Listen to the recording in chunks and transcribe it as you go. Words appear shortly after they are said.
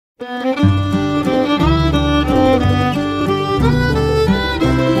Good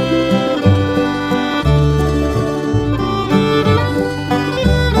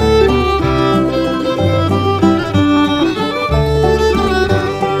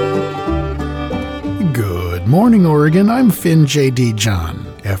morning, Oregon. I'm Finn J.D. John,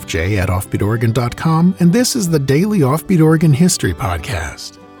 FJ at offbeatoregon.com, and this is the Daily Offbeat Oregon History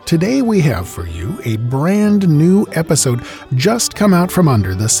Podcast. Today we have for you a brand new episode just come out from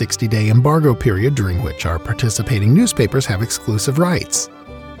under the 60-day embargo period during which our participating newspapers have exclusive rights.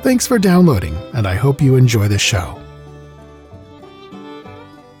 Thanks for downloading, and I hope you enjoy the show.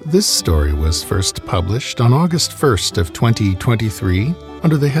 This story was first published on August 1st of 2023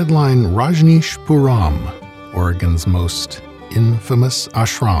 under the headline Rajneeshpuram, Oregon's most infamous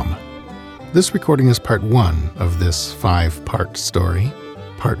ashram. This recording is part 1 of this 5-part story.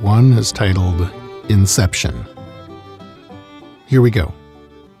 Part 1 is titled Inception. Here we go.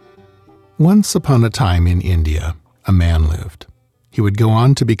 Once upon a time in India, a man lived. He would go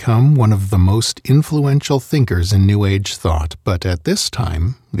on to become one of the most influential thinkers in New Age thought, but at this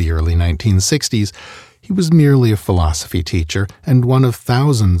time, the early 1960s, he was merely a philosophy teacher and one of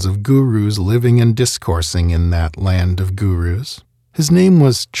thousands of gurus living and discoursing in that land of gurus. His name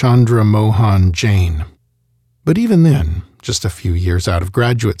was Chandra Mohan Jain. But even then, just a few years out of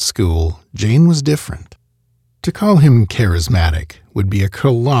graduate school, Jain was different. To call him charismatic would be a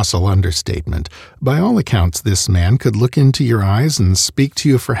colossal understatement. By all accounts, this man could look into your eyes and speak to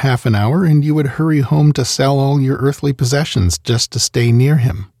you for half an hour, and you would hurry home to sell all your earthly possessions just to stay near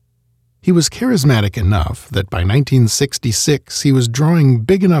him. He was charismatic enough that by 1966 he was drawing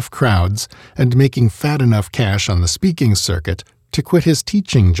big enough crowds and making fat enough cash on the speaking circuit to quit his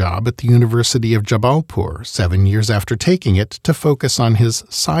teaching job at the University of Jabalpur 7 years after taking it to focus on his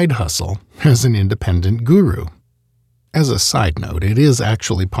side hustle as an independent guru. As a side note, it is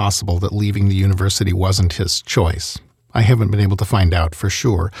actually possible that leaving the university wasn't his choice. I haven't been able to find out for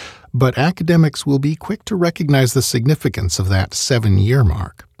sure, but academics will be quick to recognize the significance of that 7-year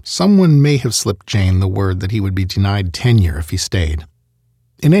mark. Someone may have slipped Jain the word that he would be denied tenure if he stayed.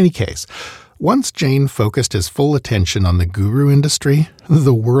 In any case, once Jain focused his full attention on the guru industry,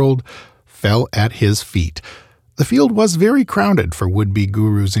 the world fell at his feet. The field was very crowded for would-be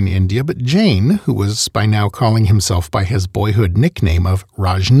gurus in India, but Jain, who was by now calling himself by his boyhood nickname of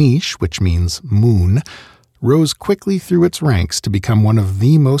Rajneesh, which means moon, rose quickly through its ranks to become one of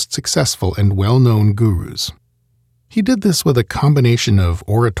the most successful and well-known gurus. He did this with a combination of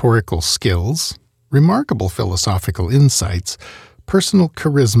oratorical skills, remarkable philosophical insights, personal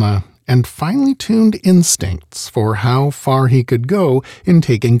charisma, and finely tuned instincts for how far he could go in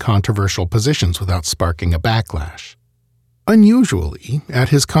taking controversial positions without sparking a backlash. Unusually, at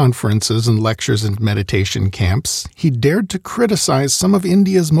his conferences and lectures and meditation camps, he dared to criticize some of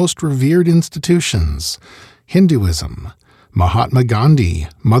India's most revered institutions: Hinduism, Mahatma Gandhi,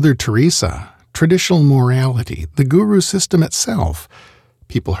 Mother Teresa, traditional morality, the guru system itself.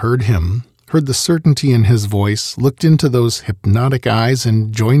 People heard him, heard the certainty in his voice, looked into those hypnotic eyes,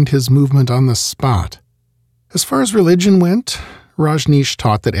 and joined his movement on the spot. As far as religion went, Rajneesh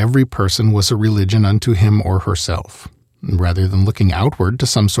taught that every person was a religion unto him or herself. Rather than looking outward to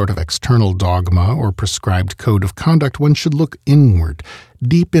some sort of external dogma or prescribed code of conduct, one should look inward,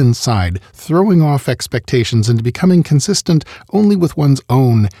 deep inside, throwing off expectations and becoming consistent only with one's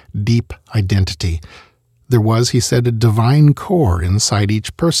own deep identity. There was, he said, a divine core inside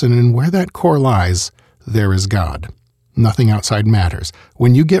each person, and where that core lies, there is God. Nothing outside matters.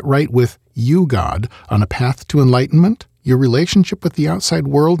 When you get right with you, God, on a path to enlightenment, your relationship with the outside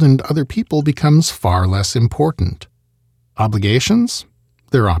world and other people becomes far less important. Obligations?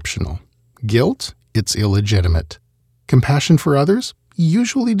 They're optional. Guilt? It's illegitimate. Compassion for others?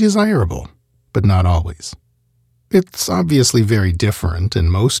 Usually desirable, but not always. It's obviously very different in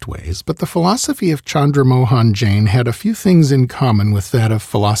most ways, but the philosophy of Chandra Mohan Jain had a few things in common with that of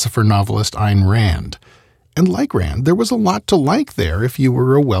philosopher-novelist Ayn Rand. And like Rand, there was a lot to like there if you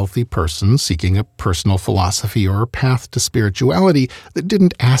were a wealthy person seeking a personal philosophy or a path to spirituality that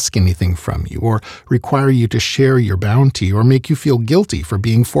didn't ask anything from you or require you to share your bounty or make you feel guilty for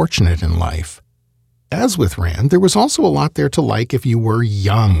being fortunate in life. As with Rand, there was also a lot there to like if you were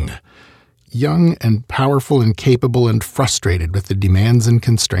young and powerful and capable and frustrated with the demands and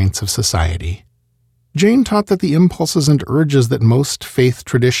constraints of society. Jain taught that the impulses and urges that most faith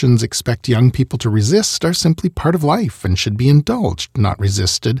traditions expect young people to resist are simply part of life and should be indulged, not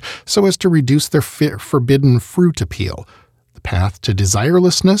resisted, so as to reduce their forbidden fruit appeal. The path to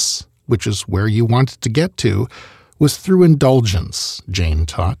desirelessness, which is where you wanted to get to, was through indulgence, Jain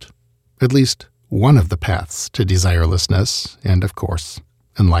taught. At least one of the paths to desirelessness, and of course,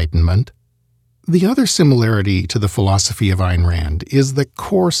 enlightenment. The other similarity to the philosophy of Ayn Rand is the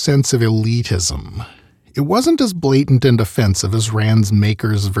core sense of elitism. It wasn't as blatant and offensive as Rand's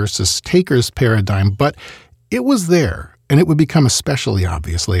makers versus takers paradigm, but it was there, and it would become especially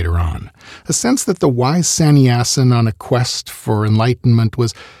obvious later on. A sense that the wise sannyasin on a quest for enlightenment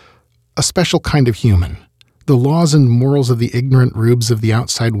was a special kind of human. The laws and morals of the ignorant rubes of the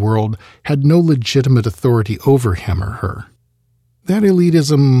outside world had no legitimate authority over him or her. That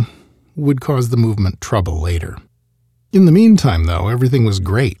elitism would cause the movement trouble later. In the meantime, though, everything was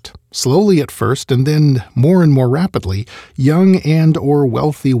great. Slowly at first, and then more and more rapidly, young and or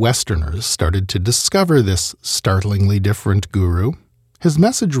wealthy Westerners started to discover this startlingly different guru. His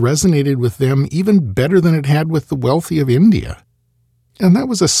message resonated with them even better than it had with the wealthy of India. And that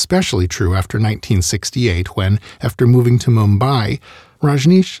was especially true after 1968 when, after moving to Mumbai,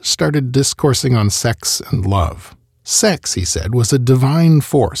 Rajneesh started discoursing on sex and love. Sex, he said, was a divine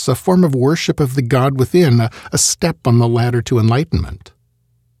force, a form of worship of the God within, a step on the ladder to enlightenment.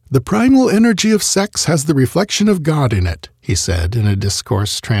 The primal energy of sex has the reflection of God in it, he said in a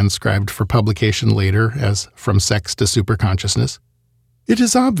discourse transcribed for publication later as From Sex to Superconsciousness. It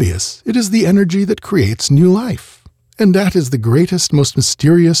is obvious. It is the energy that creates new life. And that is the greatest, most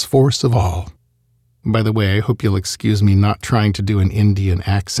mysterious force of all. By the way, I hope you'll excuse me not trying to do an Indian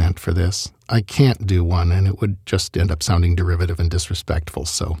accent for this. I can't do one, and it would just end up sounding derivative and disrespectful,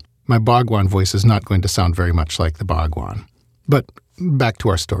 so my Bhagwan voice is not going to sound very much like the Bhagwan. But back to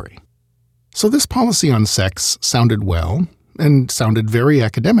our story. So this policy on sex sounded well, and sounded very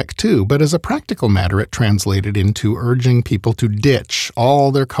academic too, but as a practical matter it translated into urging people to ditch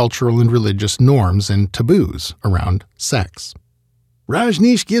all their cultural and religious norms and taboos around sex.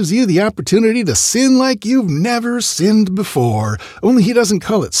 Rajneesh gives you the opportunity to sin like you've never sinned before, only he doesn't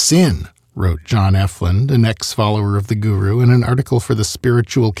call it sin, wrote John Efland, an ex-follower of the Guru, in an article for the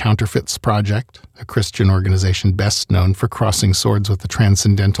Spiritual Counterfeits Project, a Christian organization best known for crossing swords with the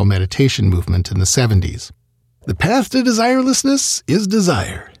Transcendental Meditation movement in the 70s. The path to desirelessness is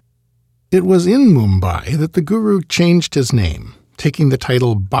desire. It was in Mumbai that the Guru changed his name, taking the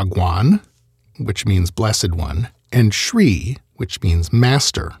title Bhagwan, which means Blessed One, and Shri, which means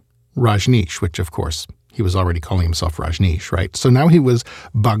Master, Rajneesh, which of course he was already calling himself Rajneesh, right? So now he was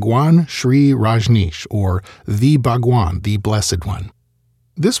Bhagwan Shri Rajneesh, or the Bhagwan, the Blessed One.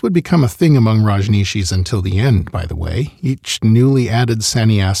 This would become a thing among Rajneeshis until the end, by the way. Each newly added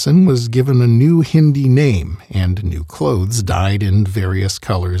sannyasin was given a new Hindi name, and new clothes dyed in various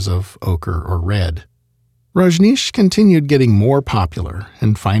colors of ochre or red. Rajneesh continued getting more popular,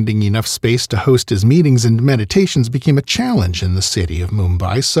 and finding enough space to host his meetings and meditations became a challenge in the city of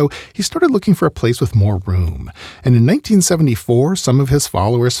Mumbai, so he started looking for a place with more room. And in 1974, some of his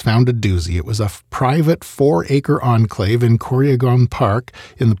followers found a doozy. It was a private 4-acre enclave in Koregaon Park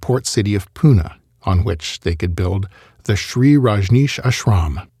in the port city of Pune, on which they could build the Sri Rajneesh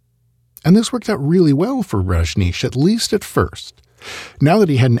Ashram. And this worked out really well for Rajneesh, at least at first. Now that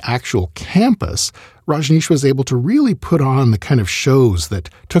he had an actual campus, Rajneesh was able to really put on the kind of shows that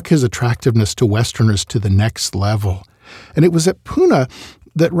took his attractiveness to Westerners to the next level. And it was at Pune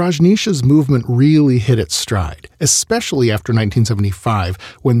that Rajneesh's movement really hit its stride, especially after 1975,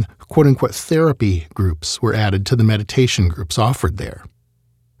 when quote-unquote therapy groups were added to the meditation groups offered there.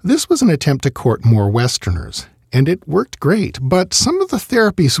 This was an attempt to court more Westerners, and it worked great, but some of the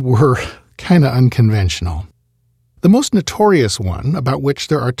therapies were kind of unconventional. The most notorious one, about which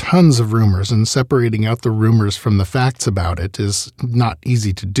there are tons of rumors, and separating out the rumors from the facts about it is not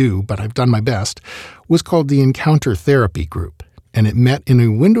easy to do, but I've done my best, was called the Encounter Therapy Group, and it met in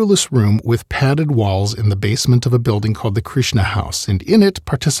a windowless room with padded walls in the basement of a building called the Krishna House, and in it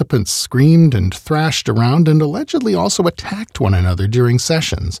participants screamed and thrashed around and allegedly also attacked one another during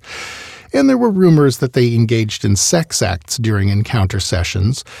sessions. And there were rumors that they engaged in sex acts during encounter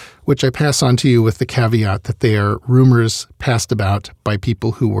sessions, which I pass on to you with the caveat that they are rumors passed about by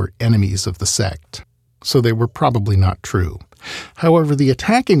people who were enemies of the sect. So they were probably not true. However, the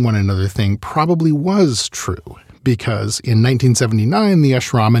attacking one another thing probably was true, because in 1979 the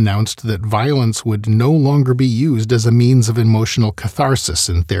ashram announced that violence would no longer be used as a means of emotional catharsis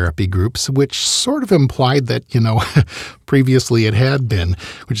in therapy groups, which sort of implied that, previously it had been,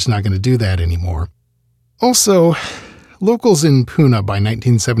 which is not going to do that anymore. Also, locals in Pune by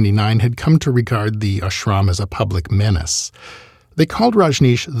 1979 had come to regard the ashram as a public menace. They called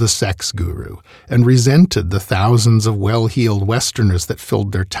Rajneesh the sex guru and resented the thousands of well-heeled Westerners that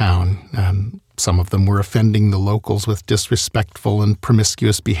filled their town. Some of them were offending the locals with disrespectful and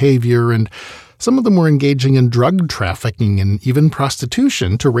promiscuous behavior, and some of them were engaging in drug trafficking and even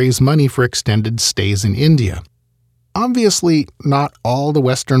prostitution to raise money for extended stays in India. Obviously, not all the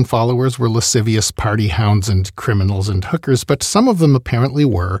Western followers were lascivious party hounds and criminals and hookers, but some of them apparently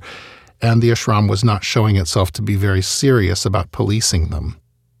were, and the ashram was not showing itself to be very serious about policing them.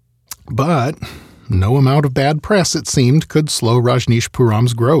 But no amount of bad press, it seemed, could slow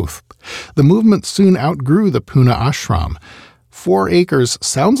Rajneeshpuram's growth. The movement soon outgrew the Pune ashram. 4 acres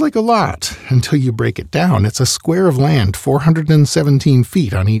sounds like a lot until you break it down. It's a square of land, 417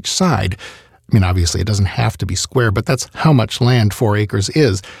 feet on each side. I mean, obviously, it doesn't have to be square, but that's how much land 4 acres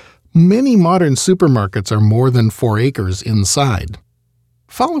is. Many modern supermarkets are more than 4 acres inside.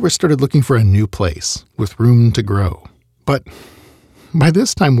 Followers started looking for a new place with room to grow. But by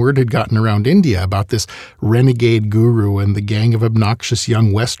this time, word had gotten around India about this renegade guru and the gang of obnoxious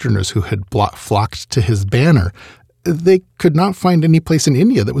young Westerners who had flocked to his banner. They could not find any place in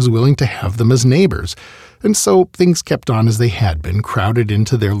India that was willing to have them as neighbors. And so things kept on as they had been, crowded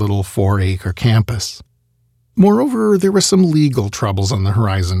into their little 4-acre campus. Moreover, there were some legal troubles on the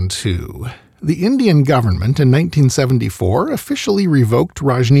horizon, too. The Indian government in 1974 officially revoked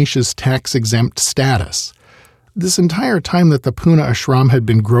Rajneesh's tax-exempt status. This entire time that the Pune ashram had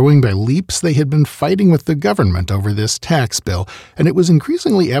been growing by leaps, they had been fighting with the government over this tax bill, and it was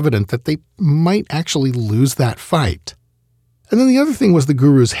increasingly evident that they might actually lose that fight. And then the other thing was the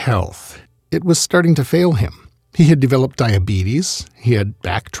guru's health. It was starting to fail him. He had developed diabetes, he had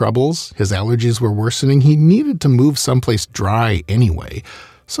back troubles, his allergies were worsening, he needed to move someplace dry anyway.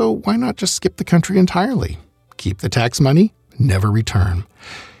 So why not just skip the country entirely? Keep the tax money, never return.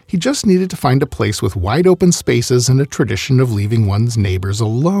 He just needed to find a place with wide open spaces and a tradition of leaving one's neighbors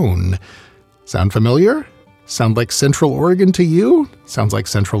alone. Sound familiar? Sound like Central Oregon to you? Sounds like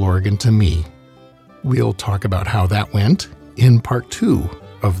Central Oregon to me. We'll talk about how that went in part 2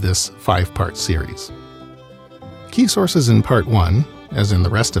 of this 5-part series. Key sources in part 1, as in the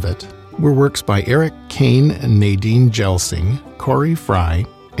rest of it, were works by Eric Kane and Nadine Jelsing, Corey Fry,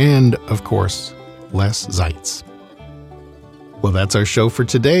 and, of course, Les Zeitz. Well, that's our show for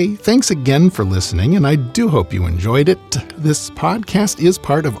today. Thanks again for listening, and I do hope you enjoyed it. This podcast is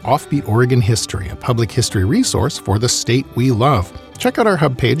part of Offbeat Oregon History, a public history resource for the state we love. Check out our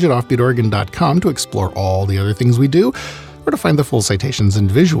hub page at offbeatoregon.com to explore all the other things we do, or to find the full citations and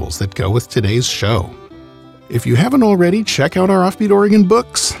visuals that go with today's show. If you haven't already, check out our Offbeat Oregon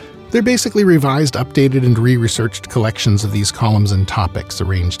books. They're basically revised, updated, and re-researched collections of these columns and topics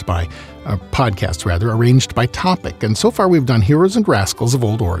arranged by topic. And so far we've done Heroes and Rascals of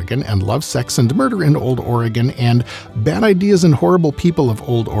Old Oregon, and Love, Sex, and Murder in Old Oregon, and Bad Ideas and Horrible People of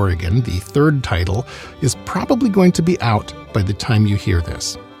Old Oregon. The third title is probably going to be out by the time you hear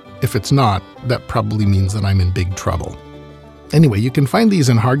this. If it's not, that probably means that I'm in big trouble. Anyway, you can find these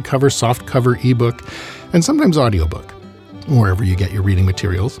in hardcover, softcover, ebook, and sometimes audiobook, wherever you get your reading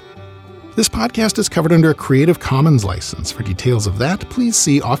materials. This podcast is covered under a Creative Commons license. For details of that, please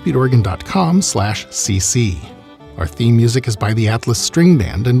see offbeatoregon.com/cc. Our theme music is by the Atlas String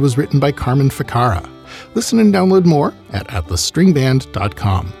Band and was written by Carmen Ficara. Listen and download more at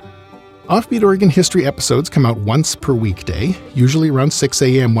atlasstringband.com. Offbeat Oregon History episodes come out once per weekday, usually around 6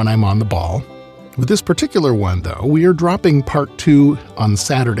 a.m. when I'm on the ball. With this particular one, though, we are dropping Part 2 on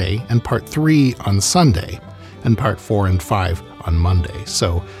Saturday and Part 3 on Sunday, and Part 4 and 5 on Monday.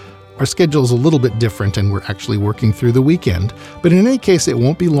 So our schedule's a little bit different, and we're actually working through the weekend. But in any case, it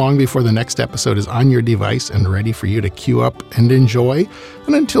won't be long before the next episode is on your device and ready for you to queue up and enjoy.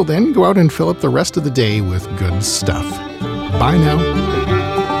 And until then, go out and fill up the rest of the day with good stuff. Bye now.